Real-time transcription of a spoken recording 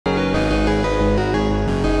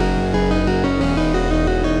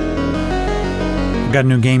I've got a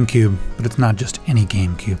new GameCube, but it's not just any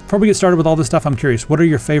GameCube. Before we get started with all this stuff, I'm curious, what are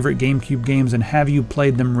your favorite GameCube games and have you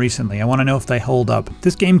played them recently? I want to know if they hold up.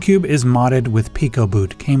 This GameCube is modded with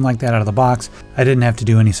Picoboot. Came like that out of the box. I didn't have to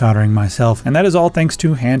do any soldering myself, and that is all thanks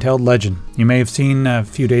to Handheld Legend. You may have seen a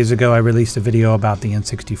few days ago I released a video about the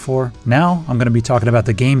N64. Now I'm going to be talking about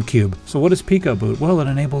the GameCube. So what is Picoboot? Well, it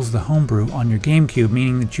enables the homebrew on your GameCube,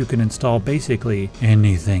 meaning that you can install basically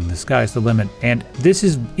anything. The sky's the limit. And this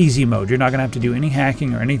is easy mode. You're not going to have to do any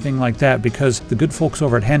hacking or anything like that because the good folks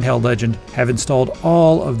over at Handheld Legend have installed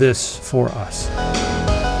all of this for us.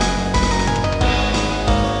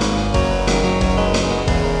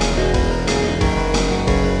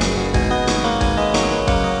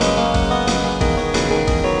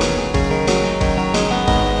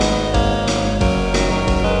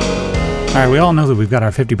 Alright, we all know that we've got our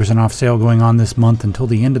 50% off sale going on this month until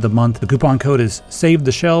the end of the month. The coupon code is Save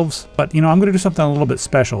the Shelves, but you know, I'm going to do something a little bit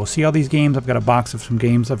special. See all these games? I've got a box of some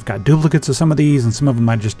games. I've got duplicates of some of these, and some of them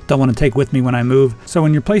I just don't want to take with me when I move. So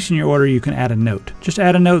when you're placing your order, you can add a note. Just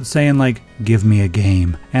add a note saying like, give me a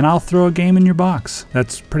game, and I'll throw a game in your box.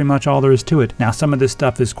 That's pretty much all there is to it. Now, some of this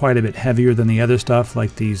stuff is quite a bit heavier than the other stuff,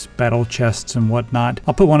 like these battle chests and whatnot.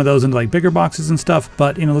 I'll put one of those into like bigger boxes and stuff,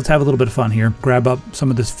 but you know, let's have a little bit of fun here. Grab up some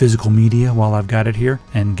of this physical media while I've got it here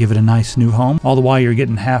and give it a nice new home. All the while you're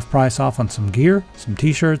getting half price off on some gear, some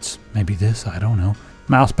t-shirts, maybe this, I don't know,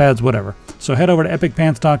 mouse pads, whatever. So head over to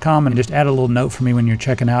epicpants.com and just add a little note for me when you're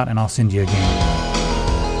checking out and I'll send you a game.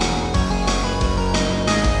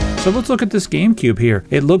 So let's look at this GameCube here.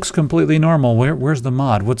 It looks completely normal. Where's the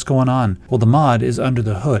mod? What's going on? Well, the mod is under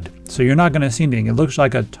the hood. So you're not going to see anything. It looks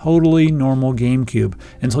like a totally normal GameCube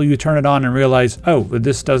until you turn it on and realize, oh,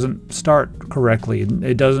 this doesn't start correctly.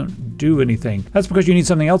 It doesn't do anything. That's because you need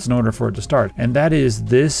something else in order for it to start. And that is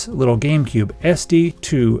this little GameCube,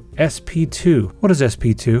 SD2 SP2. What is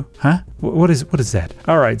SP2? Huh? What is that?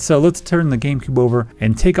 All right, so let's turn the GameCube over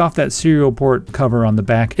and take off that serial port cover on the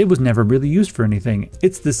back. It was never really used for anything.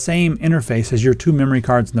 It's the same interface as your two memory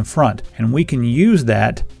cards in the front, and we can use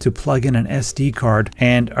that to plug in an SD card.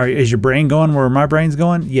 And is your brain going where my brain's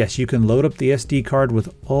going? Yes, you can load up the SD card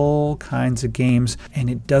with all kinds of games, and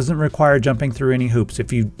it doesn't require jumping through any hoops.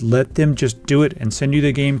 If you let them just do it and send you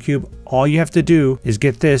the GameCube, all you have to do is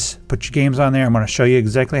get this, put your games on there. I'm going to show you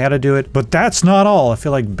exactly how to do it. But that's not all. I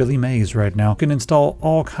feel like Billy Mays right now. You can install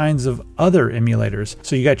all kinds of other emulators.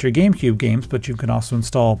 So you got your GameCube games, but you can also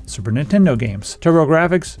install Super Nintendo games.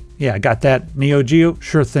 TurboGrafx, yeah, I got that. Neo Geo,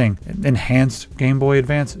 sure thing. Enhanced Game Boy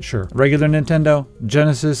Advance, sure. Regular Nintendo,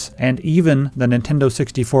 Genesis, and even the Nintendo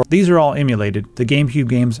 64. These are all emulated. The GameCube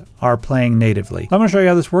games are playing natively. I'm going to show you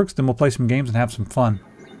how this works, then we'll play some games and have some fun.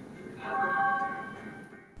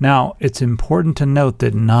 Now, it's important to note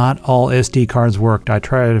that not all SD cards worked. I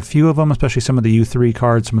tried a few of them, especially some of the U3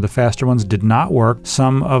 cards. Some of the faster ones did not work.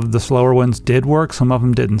 Some of the slower ones did work, some of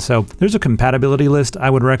them didn't. So there's a compatibility list. I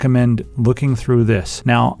would recommend looking through this.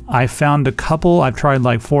 Now, I found a couple, I've tried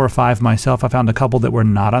like 4 or 5 myself. I found a couple that were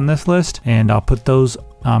not on this list, and I'll put those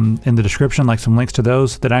in the description, like some links to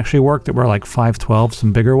those that actually work that were like 512,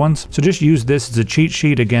 some bigger ones. So just use this as a cheat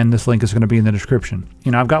sheet. Again, this link is going to be in the description.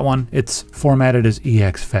 You know, I've got one. It's formatted as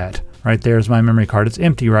exFAT. Right there's my memory card. It's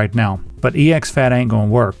empty right now, but exFAT ain't going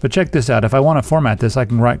to work. But check this out. If I want to format this, I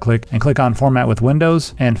can right click and click on format with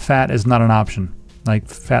Windows, and FAT is not an option. Like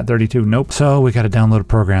Fat32, nope. So we got to download a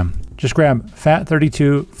program. Just grab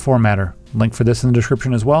Fat32formatter. Link for this in the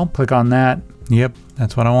description as well. Click on that. Yep,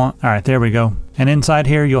 that's what I want. All right, there we go. And inside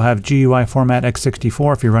here, you'll have GUI format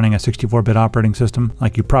x64 if you're running a 64-bit operating system,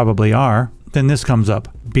 like you probably are. Then this comes up.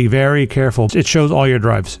 Be very careful. It shows all your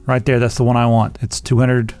drives. Right there, that's the one I want. It's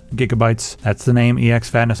 200 gigabytes. That's the name,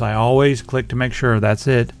 exFATness. I always click to make sure that's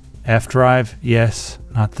it. F drive, yes.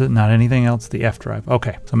 Not anything else, the F drive.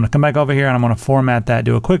 Okay, so I'm gonna come back over here and I'm gonna format that,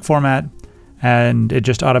 do a quick format, and it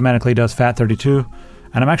just automatically does FAT32.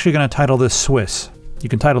 And I'm actually gonna title this Swiss. You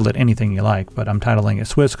can title it anything you like, but I'm titling it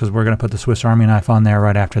Swiss because we're going to put the Swiss Army knife on there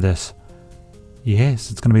right after this. Yes,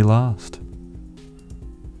 it's going to be lost.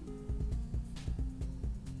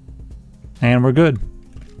 And we're good.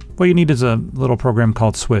 What you need is a little program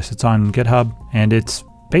called Swiss. It's on GitHub, and it's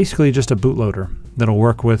basically just a bootloader that'll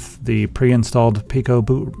work with the pre-installed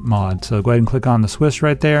Picoboot mod. So go ahead and click on the Swiss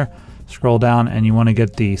right there, scroll down, and you want to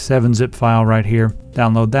get the 7-zip file right here.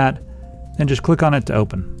 Download that, then just click on it to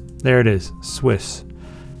open. There it is, Swiss.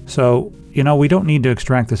 So, you know, we don't need to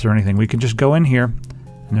extract this or anything. We can just go in here,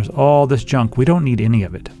 and there's all this junk. We don't need any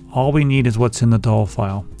of it. All we need is what's in the DOL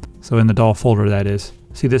file. So in the DOL folder, that is.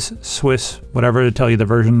 See this Swiss, whatever to tell you the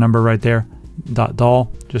version number right there,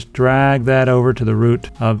 .dol. Just drag that over to the root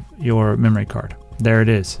of your memory card. There it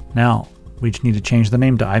is. Now, We just need to change the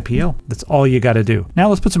name to IPL. That's all you got to do. Now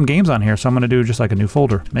let's put some games on here. So I'm going to do just like a new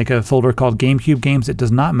folder. Make a folder called GameCube Games. It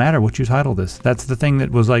does not matter what you title this. That's the thing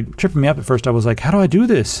that was like tripping me up at first. I was like, how do I do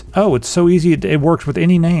this? Oh, it's so easy. It works with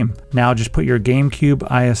any name. Now just put your GameCube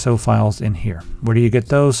ISO files in here. Where do you get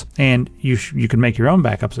those? And you can make your own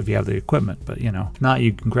backups if you have the equipment. But you know, if not,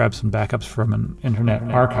 you can grab some backups from an internet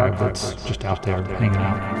archive that's just out there hanging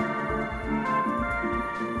out.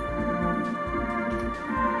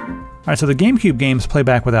 Alright, so the GameCube games play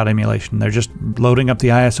back without emulation. They're just loading up the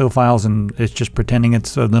ISO files and it's just pretending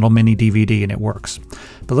it's a little mini DVD and it works.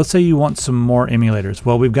 But let's say you want some more emulators.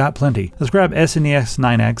 Well, we've got plenty. Let's grab SNES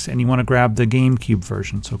 9X and you want to grab the GameCube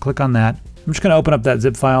version. So click on that. I'm just going to open up that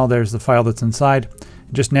zip file. There's the file that's inside.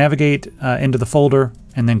 Just navigate into the folder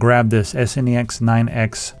and then grab this SNES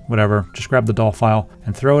 9X, whatever. Just grab the DOL file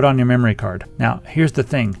and throw it on your memory card. Now, here's the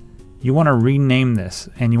thing. You want to rename this,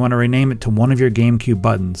 and you want to rename it to one of your GameCube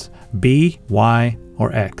buttons, B, Y,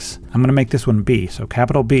 or X. I'm going to make this one B, so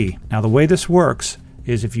capital B. Now the way this works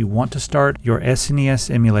is if you want to start your SNES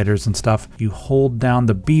emulators and stuff, you hold down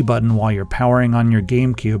the B button while you're powering on your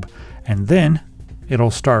GameCube, and then it'll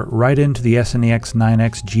start right into the SNES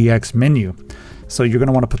 9X GX menu. So you're going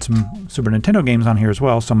to want to put some Super Nintendo games on here as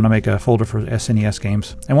well, so I'm going to make a folder for SNES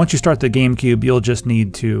games. And once you start the GameCube, you'll just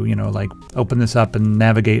need to, you know, like open this up and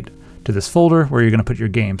navigate to this folder where you're going to put your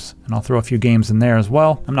games. And I'll throw a few games in there as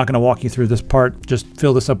well. I'm not going to walk you through this part, just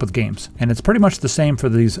fill this up with games. And it's pretty much the same for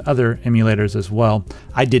these other emulators as well.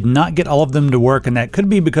 I did not get all of them to work, and that could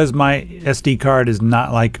be because my SD card is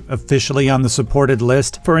not like officially on the supported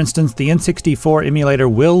list. For instance, the N64 emulator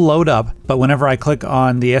will load up, but whenever I click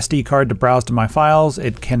on the SD card to browse to my files,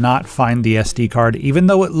 it cannot find the SD card, even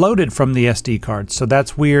though it loaded from the SD card. So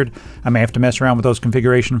that's weird. I may have to mess around with those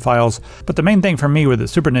configuration files. But the main thing for me with the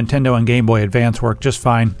Super Nintendo and Game Boy Advance work just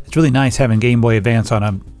fine. It's really nice having Game Boy Advance on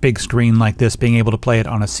a big screen like this, being able to play it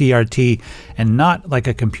on a CRT and not like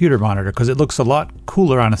a computer monitor, because it looks a lot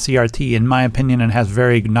cooler on a CRT in my opinion and has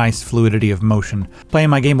very nice fluidity of motion. Playing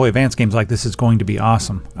my Game Boy Advance games like this is going to be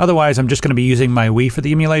awesome. Otherwise, I'm just going to be using my Wii for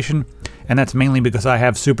the emulation, and that's mainly because I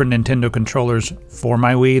have Super Nintendo controllers for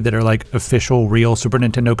my Wii that are like official real Super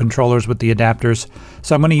Nintendo controllers with the adapters.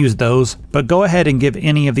 So I'm going to use those, but go ahead and give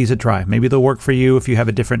any of these a try. Maybe they'll work for you if you have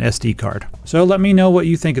a different SD card. So let me know what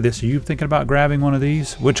you think of this. Are you thinking about grabbing one of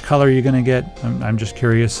these? Which color are you going to get? I'm just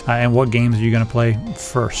curious. And what games are you going to play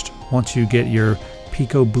first once you get your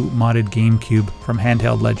Picoboot modded GameCube from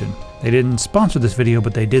Handheld Legend? They didn't sponsor this video,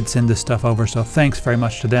 but they did send this stuff over, so thanks very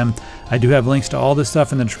much to them. I do have links to all this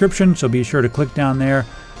stuff in the description, so be sure to click down there.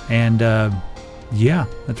 And yeah,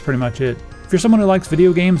 that's pretty much it. If you're someone who likes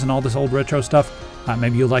video games and all this old retro stuff,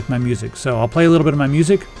 maybe you'll like my music. So I'll play a little bit of my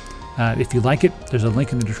music. If you like it, there's a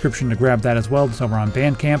link in the description to grab that as well. It's over on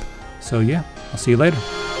Bandcamp. So yeah, I'll see you later.